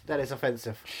 That is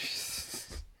offensive.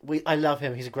 I love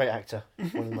him. He's a great actor.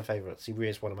 One of my favourites. He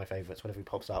really is one of my favourites whenever he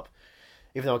pops up.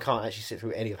 Even though I can't actually sit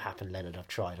through any of Hap and Leonard, I've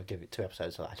tried. I'll give it 2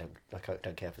 episodes. I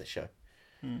don't care for this show.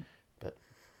 But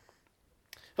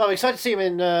I'm excited to see him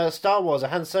in Star Wars, a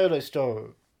Han Solo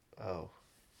story. Oh.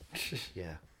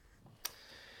 Yeah.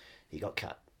 He got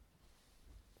cut.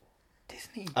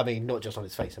 Disney. I mean, not just on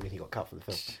his face. I mean, he got cut from the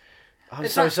film. I'm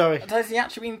Is so that- sorry. Has he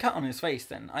actually been cut on his face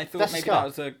then? I thought That's a maybe scar. that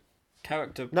was a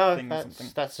character No, thing or something.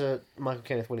 that's a Michael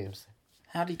Kenneth Williams thing.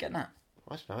 How did he get that?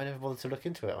 I don't know. I never bothered to look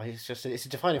into it. It's a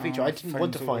defining feature. Oh, I didn't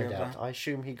want to phones all find the way out. up I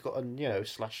assume he got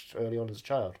slashed early on as a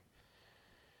child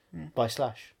by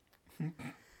Slash.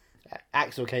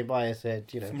 Axel came by and said,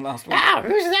 From last week. "Ah,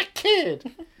 who's that kid?"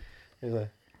 He was like,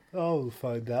 "I'll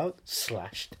find out."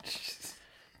 Slashed.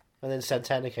 And then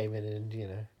Santana came in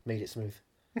and made it smooth.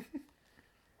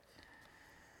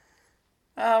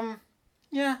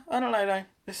 Yeah, I don't know though.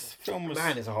 This film was.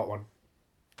 Man, it's a hot one.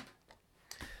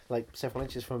 Like several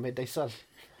inches from a midday sun.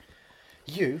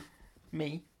 You,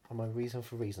 Me? are my reason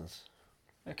for reasons.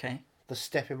 Okay. The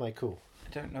step in my cool. I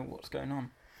don't know what's going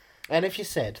on. And if you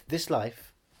said, this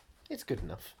life, it's good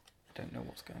enough. I don't know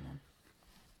what's going on.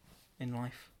 In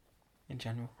life. In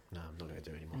general. No, I'm not going to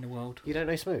do it anymore. In the world. You don't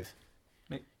know Smooth?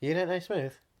 No. You don't know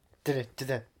Smooth? It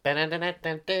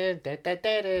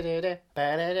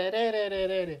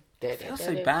feels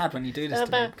so bad when you do this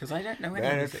to me, because I don't know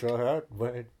any music.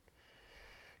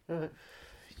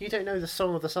 You don't know the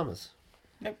Song of the Summers?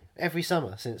 Nope. Every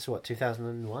summer since,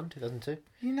 2001, 2002?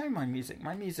 You know my music.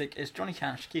 My music is Johnny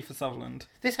Cash, Kiefer Sutherland.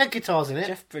 This had guitars in it.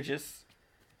 Jeff Bridges.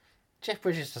 Jeff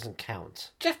Bridges doesn't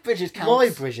count. Jeff Bridges counts.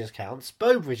 Roy Bridges counts.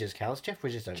 Bo Bridges counts. Jeff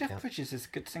Bridges don't Jeff count. Bridges is a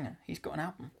good singer. He's got an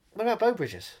album. What about Bo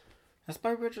Bridges? Has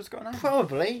Bo Bridges got an album?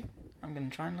 Probably. I'm going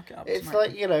to try and look it up It's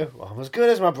tonight. like, I'm as good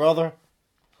as my brother.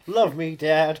 Love me,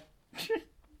 Dad.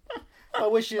 I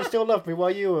wish you still loved me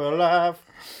while you were alive.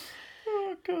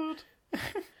 Oh, God.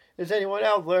 Is anyone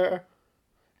out there?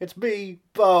 It's me,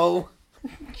 Bo.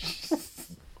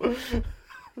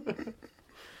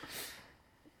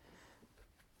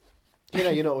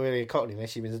 You're not really a Cockney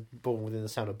unless you've been born within the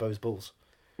sound of Bo's balls.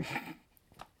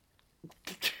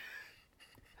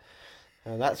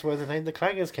 And that's where the name The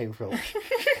Clangers came from.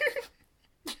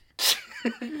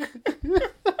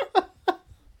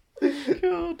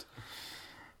 God.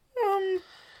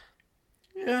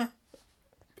 Yeah.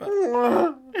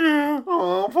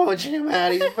 Oh, poor Jim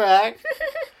Maddie's back.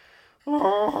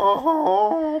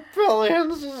 Oh,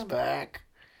 Billions is back.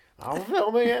 I'm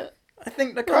filming it. I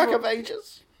think the Crack cover... of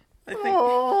Ages. I think...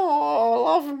 Oh,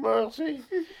 love and mercy.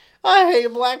 I hate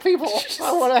black people.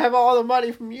 I want to have all the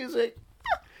money for music.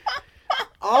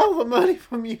 All the money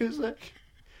for music.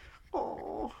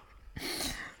 Oh.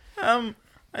 I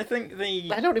think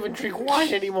the... I don't even drink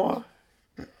wine anymore.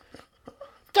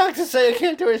 Doctors say I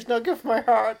can't do it. It's not good for my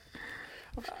heart.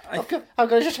 I'm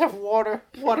gonna just have water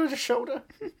to shoulder.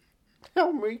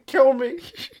 Help me, kill me.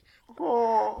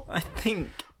 Oh. I think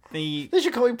the... They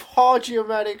should call me Paul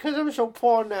Giamatti because I'm so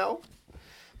poor now.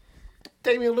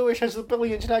 Damian Lewis has the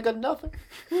billions and I got nothing.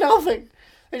 Nothing.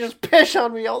 They just piss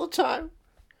on me all the time.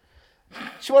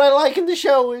 It's what I like in the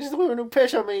show is the women who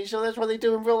piss on me, so that's what they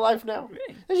do in real life now.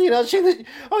 Really? Have you not seen the...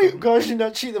 Oh, you guys did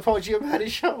not see the Paul Giamatti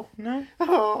show? No.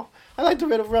 Oh, I like the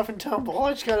bit of rough and tumble.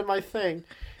 That's kind of my thing.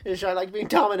 Is I like being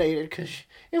dominated, because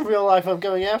in real life I'm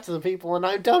going after the people and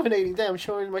I'm dominating them,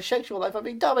 showing in my sexual life I'm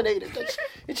being dominated.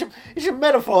 It's a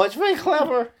metaphor. It's very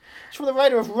clever. It's from the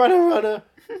writer of Runner Runner.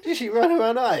 Did you see Runner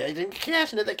Runner? I didn't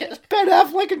cast it. They cast Ben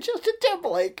Affleck and Justin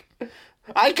Timberlake.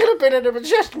 I could have been in it, but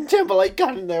Justin Timberlake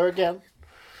got in there again.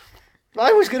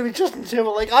 I was going to be Justin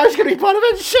Timberlake. I was going to be part of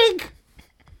NSYNC.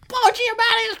 Paul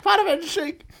Giamatti is part of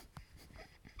NSYNC.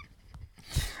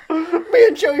 Me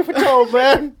and Joey Fatone,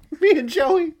 man. Me and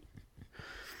Joey.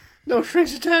 No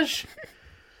strings attached.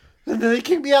 And then they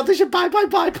kicked me out. They said, bye,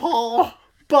 Paul.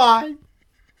 Bye.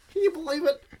 Can you believe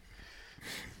it?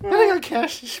 Then I got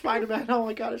cast as Spider-Man. Oh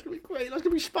my god, it's going to be great. I was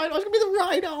going to be Spider. I was going to be the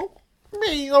Rhino.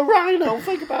 Me, the Rhino.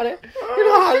 Think about it. You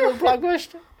know, Hollywood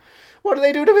blockbuster. What do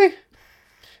they do to me?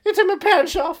 They took my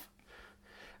pants off.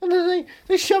 And then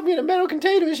they shoved me in a metal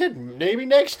container and said, maybe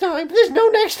next time. But there's no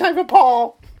next time for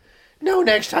Paul. No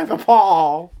next time for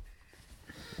Paul.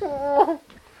 Oh.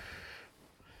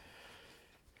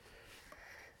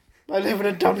 I live in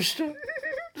a dumpster.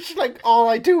 It's like all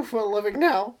I do for a living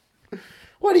now.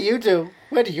 What do you do?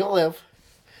 Where do you live?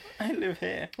 I live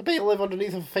here. I bet you live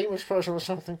underneath a famous person or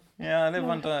something. Yeah, I live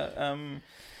under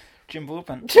Jim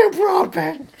Broadbent. Jim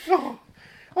Broadbent! Oh,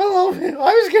 I love him.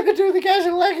 I was going to do the guys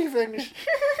and leggy things.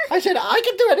 I said, I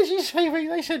can do energy saving.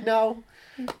 They said no.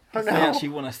 They actually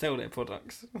want to sell their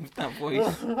products with that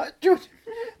voice. Do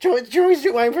you always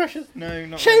do my impression? No,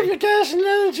 not Save really. your gas and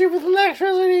energy with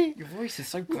electricity. Your voice is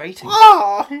so grating.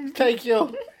 Oh, thank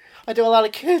you. I do a lot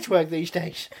of kids work these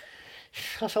days.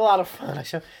 That's a lot of fun. I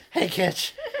said, hey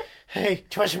kids, hey,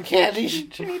 do you want some candies?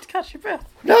 Do you need to catch your breath?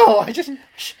 No, I just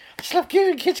love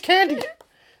giving kids candy.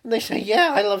 And they say,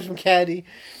 yeah, I love some candy.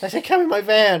 I say, come in my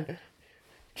van.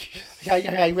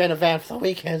 I ran a van for the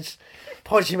weekends.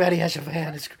 Paul Giamatti has a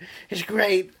van. It's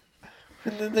great.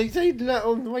 And then they say,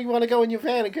 no, you want to go in your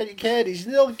van and get your candies.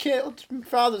 And the little kids,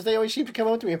 fathers, they always seem to come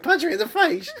up to me and punch me in the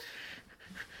face.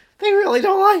 They really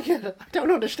don't like it. I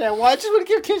don't understand why. I just want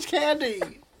to give kids candy.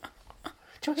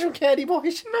 Do you want some candy,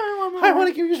 boys? No, I want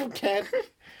to give you some candy.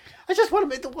 I just want to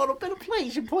make the world a better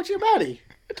place in Paul Giamatti.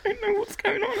 I don't know what's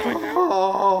going on right now.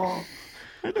 Oh.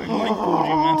 I don't like Paul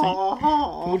Giamatti.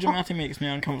 Paul Giamatti makes me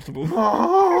uncomfortable.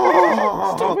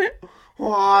 Oh. Stop it.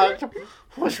 What?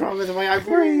 What's wrong with the way I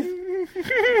breathe?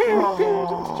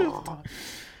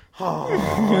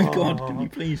 Oh my god, can you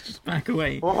please just back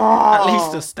away? At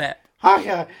least a step.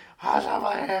 Okay, how's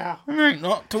over here? No,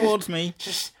 not towards me.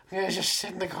 I'm gonna just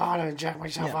sit in the corner and jack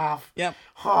myself off. Yep.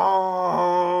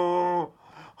 Oh,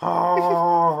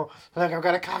 look, I've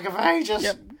got a cock of ages.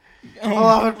 Yep. Oh,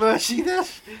 Lord mercy,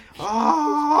 this.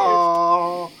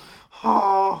 Oh,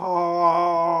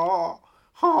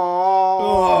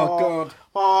 God.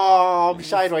 Oh, I'm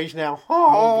sideways now.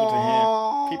 Horrible to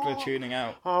hear. People are tuning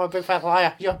out. Oh, a big fat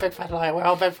liar. You're a big fat liar. We're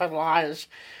all big fat liars.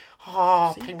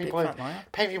 Oh, See, pay me big blue. fat liar.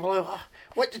 Pay me blue.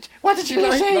 What did you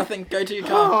just say? Nothing. Go to your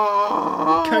car.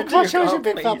 Oh, Go to your car, a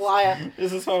big fat please. liar.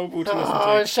 This is horrible to listen Oh,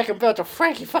 to. and second bill to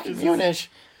Frankie fucking Muniz.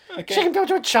 Okay. Second bill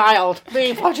to a child.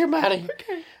 Me, Paul Giamatti.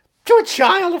 Okay. To a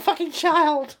child, a fucking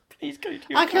child. Please go to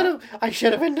your car. I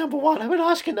should have been number one. I'm an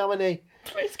Oscar nominee.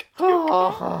 Please go to your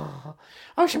car. Oh,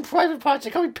 Ocean Private Parts.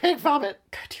 They call me Pig Vomit.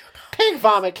 Go to your car. Pig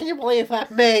Vomit. Can you believe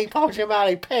that? Me, Paul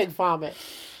Giamatti, Pig Vomit.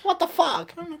 What the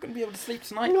fuck? I'm not going to be able to sleep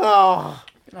tonight. Oh,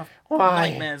 I'm gonna have why?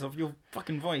 nightmares of your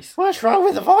fucking voice. What's wrong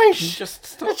with the voice? Just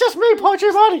stop. It's just me, Paul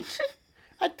Giamatti.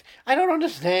 I don't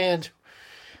understand.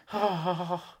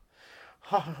 What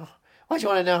do you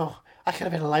want to know? I could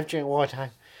have been alive during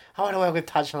wartime. I want to work with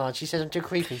Todd Solondz. She says I'm too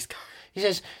creepy. He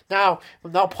says, no,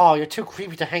 Paul, you're too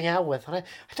creepy to hang out with. And I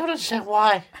don't understand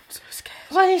why. I'm so scared.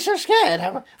 Why are you so scared?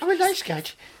 I'm a nice guy.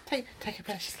 Take a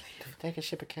bit. Take a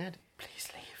sip of candy. Please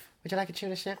leave. Would you like a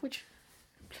tuna sandwich?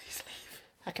 Please leave.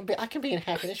 I can be in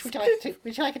happiness. Would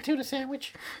you like a tuna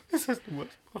sandwich? This is the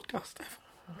worst podcast ever.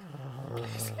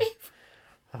 Please leave.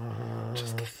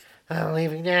 Just leave. I'm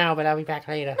leaving now, but I'll be back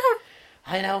later. No.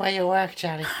 I know where you work,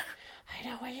 Johnny. I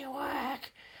know where you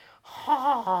work.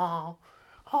 Oh.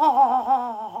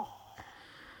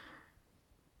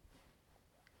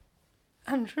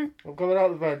 Andrew? I'm coming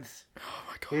out of the vents. Oh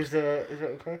my god. Is that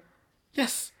okay?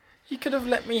 Yes. You could have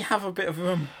let me have a bit of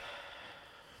room.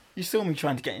 You saw me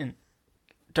trying to get in.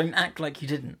 Don't act like you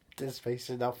didn't. There's space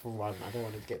enough for one. I don't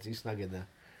want to get too snug in there.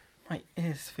 My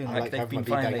ears feel I like they've having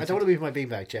been my beanbag. violated. I don't want to move my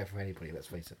beanbag chair for anybody, let's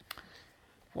face it.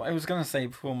 What I was going to say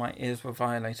before my ears were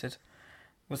violated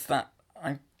was that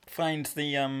I find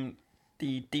the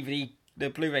DVD, the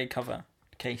Blu-ray cover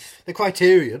case. The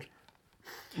Criterion.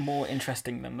 more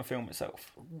interesting than the film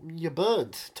itself. You're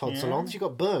burnt, Todd Solondz. You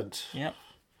got burnt. Yep.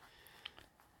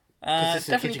 This is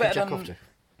Definitely a kid you can jack off to.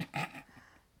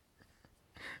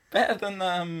 Better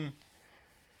than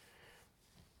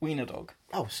Wiener Dog.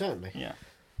 Oh, certainly. Yeah.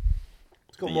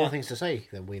 It's got more things to say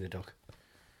than Wiener Dog.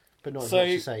 But not as So- much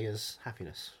to say as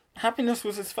Happiness. Happiness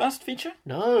was his first feature?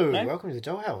 No, Welcome to the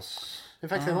Dollhouse. In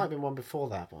fact, there might have been one before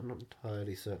that, but I'm not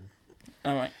entirely certain.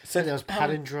 Alright. So there was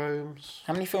Palindromes.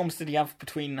 How many films did he have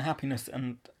between Happiness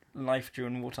and Life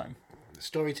During Wartime?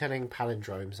 Storytelling,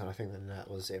 Palindromes, and I think then that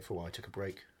was it for a while. I took a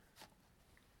break.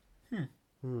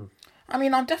 I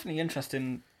mean, I'm definitely interested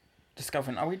in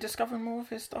discovering... Are we discovering more of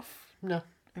his stuff? No.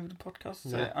 Over the podcast?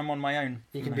 No. So I'm on my own.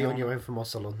 You can be on your own for more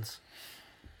salons.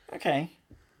 Okay.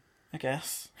 I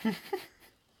guess.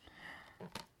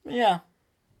 Yeah.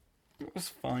 It was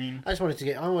fine. I wanted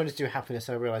to do Happiness,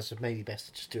 and I realised it may be best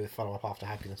to just do a follow-up after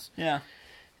Happiness. Yeah.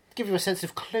 Give you a sense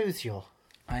of closure.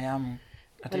 I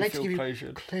do like to feel give closure.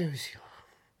 you closure.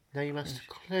 Now you must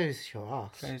close your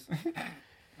arse.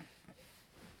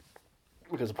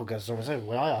 Because the podcast is almost over.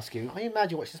 When I ask you, are you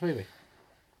mad you watched this movie?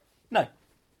 No.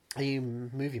 Are you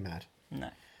movie mad? No.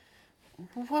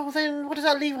 Well, then, what does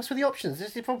that leave us with the options? This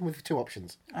is the problem with two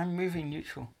options. I'm movie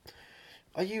neutral.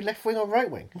 Are you left wing or right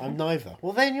wing? I'm neither.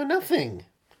 Well, then you're nothing.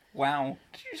 Wow.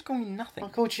 Did you just call me nothing? I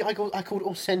called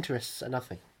all centrists a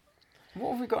nothing.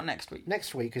 What have we got next week?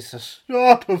 Next week is the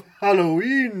start of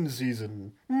Halloween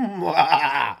season. Is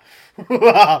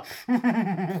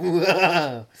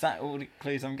that all the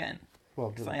clues I'm getting?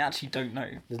 Well, I actually don't know.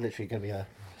 There's literally going to be a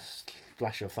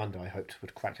flash of thunder, I hoped,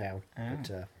 would crack down. Oh. But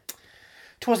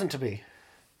it wasn't to be.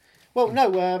 Well,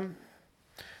 no,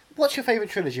 what's your favourite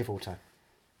trilogy of all time?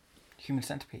 Human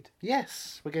Centipede.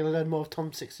 Yes, we're going to learn more of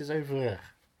Tom Six's over.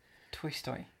 Toy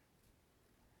Story.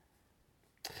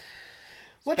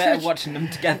 What Better trilogy- watching them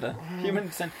togetger.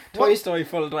 Toy Story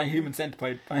followed by Human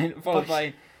Centipede, followed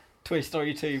by Toy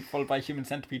Story 2, followed by Human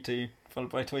Centipede 2, followed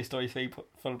by Toy Story 3,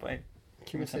 followed by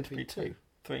Human Centipede 2.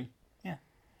 3. Yeah.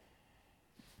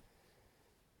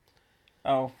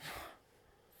 Oh.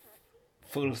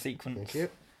 Full sequence. Thank you.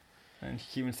 And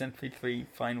Human Centipede 3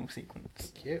 final sequence.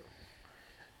 Thank you.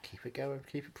 Keep it going,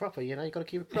 keep it proper, you got to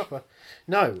keep it proper.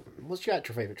 No, what's your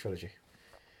actual favourite trilogy?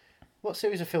 What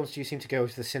series of films do you seem to go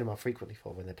to the cinema frequently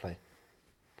for when they're playing?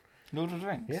 Lord of the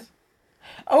Rings? Yeah.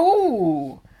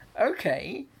 Oh!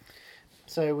 Okay.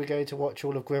 So we're going to watch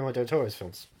all of Guillermo del Toro's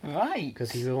films. Right.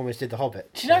 Because he almost did The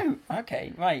Hobbit. Do you know?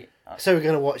 Okay, right. So we're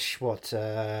going to watch, what,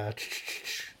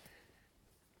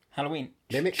 Halloween.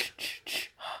 Mimic?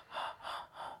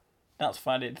 That's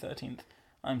Friday the 13th.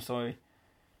 I'm sorry.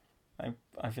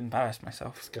 I've embarrassed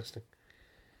myself. Disgusting.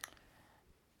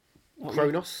 What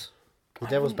Kronos? The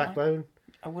Devil's Backbone?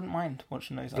 I wouldn't mind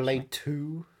watching those. Blade actually.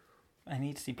 2? I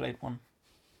need to see Blade 1.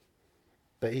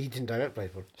 But he didn't direct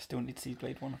Blade 1. Still need to see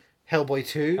Blade 1. Hellboy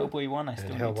 2? Hellboy 1 I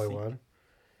still and need Hellboy to see. 1.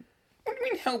 What do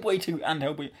you mean Hellboy 2 and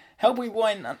Hellboy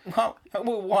 1 and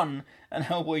Hellboy 1 and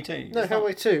Hellboy 2? No,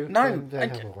 Hellboy 2. No, and then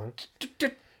Hellboy 1.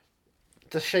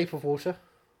 The Shape of Water,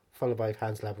 followed by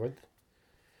Pan's Labyrinth.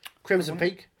 Crimson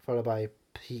Peak, followed by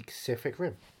Pacific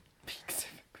Rim.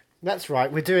 That's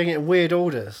right, we're doing it in weird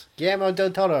orders. Guillermo del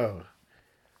Toro. Well,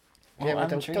 Guillermo I'm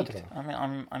del intrigued. Toro. I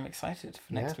mean, I'm excited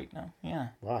for next week now. Yeah.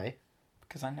 Why?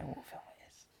 Because I know what film it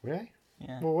is. Really?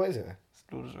 Yeah. Well, what is it? It's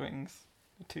Lord of the Rings,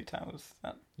 The Two Towers.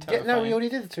 That Yeah, no, we already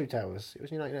did The Two Towers. It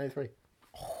was in 1993.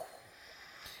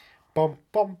 Bum,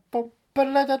 bum, bum.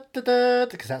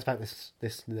 Because that's back this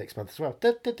next month as well.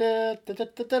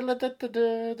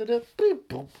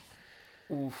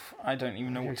 Oof, I don't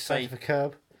even know You're what to say. excited for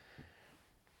Curb?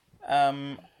 I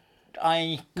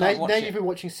can't Now watch it. you've been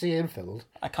watching Sea Enfield.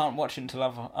 I can't watch it until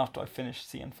after I finish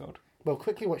Sea Enfield. Well,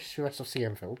 quickly watch the rest of Sea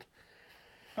Enfield.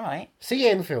 Alright. See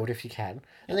Enfield if you can,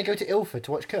 and then go to Ilford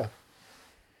to watch Curb.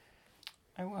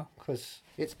 Oh well. Because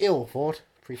it's Ilford.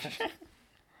 Prefix.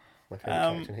 My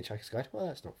favourite character in Hitchhiker's Guide. Well,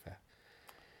 that's not fair.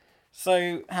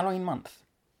 So, Halloween month.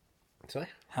 Sorry?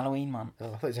 Halloween month.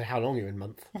 Oh, I thought you said how long you're in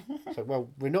month. So, well,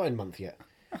 we're not in month yet.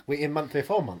 We're in month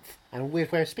before month. And a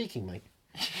weird way of speaking, mate.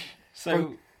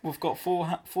 So, we've got four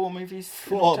movies. in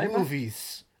 4 October?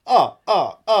 movies.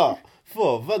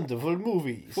 4 wonderful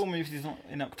movies. 4 movies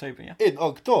in October, yeah? In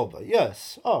October,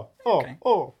 yes. Okay.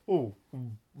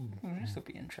 This will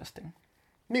be interesting.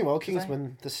 Meanwhile,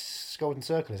 Kingsman, the Golden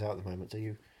Circle is out at the moment. Are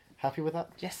you happy with that?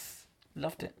 Yes.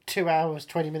 Loved it. 2 hours,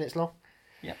 20 minutes long.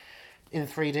 Yep. In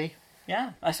 3D.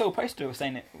 Yeah. I saw a poster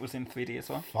saying it was in 3D as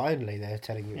well. Finally, they're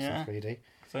telling you it's in 3D.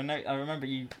 So, no, I remember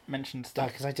you mentioned stuff.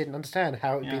 Because I didn't understand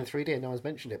how it would be Yeah. in 3D and no one's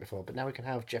mentioned it before. But now we can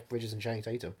have Jeff Bridges and Channing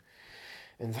Tatum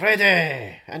in 3D.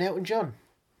 And Elton John.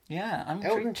 Yeah, I'm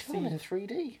Elton intrigued to John see. in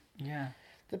 3D. Yeah.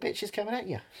 The bitch is coming at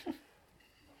you.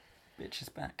 Bitch is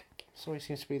back. Sorry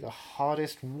seems to be the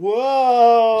hardest.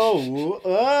 Whoa!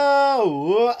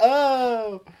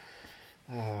 Whoa!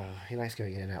 Oh, he likes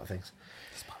going in and out of things.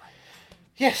 Spotlight.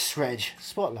 Yes, Reg.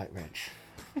 Spotlight, Reg.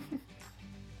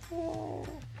 Oh.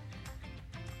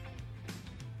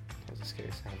 That was a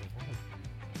scary sound.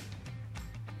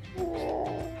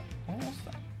 What was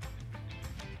that?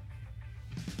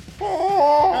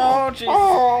 Oh, jeez.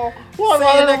 Oh, why am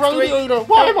I in the radiator?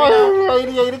 Why am I in the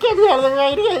radiator? Get me out of the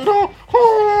radiator!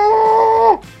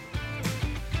 Oh.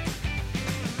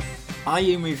 Are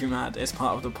You Movie Mad is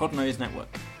part of the Podnose Network,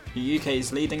 the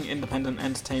UK's leading independent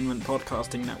entertainment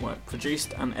podcasting network,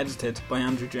 produced and edited by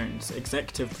Andrew Jones,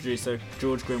 executive producer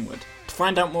George Grimwood. To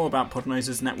find out more about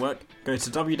Podnose's network, go to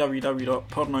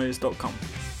www.podnose.com.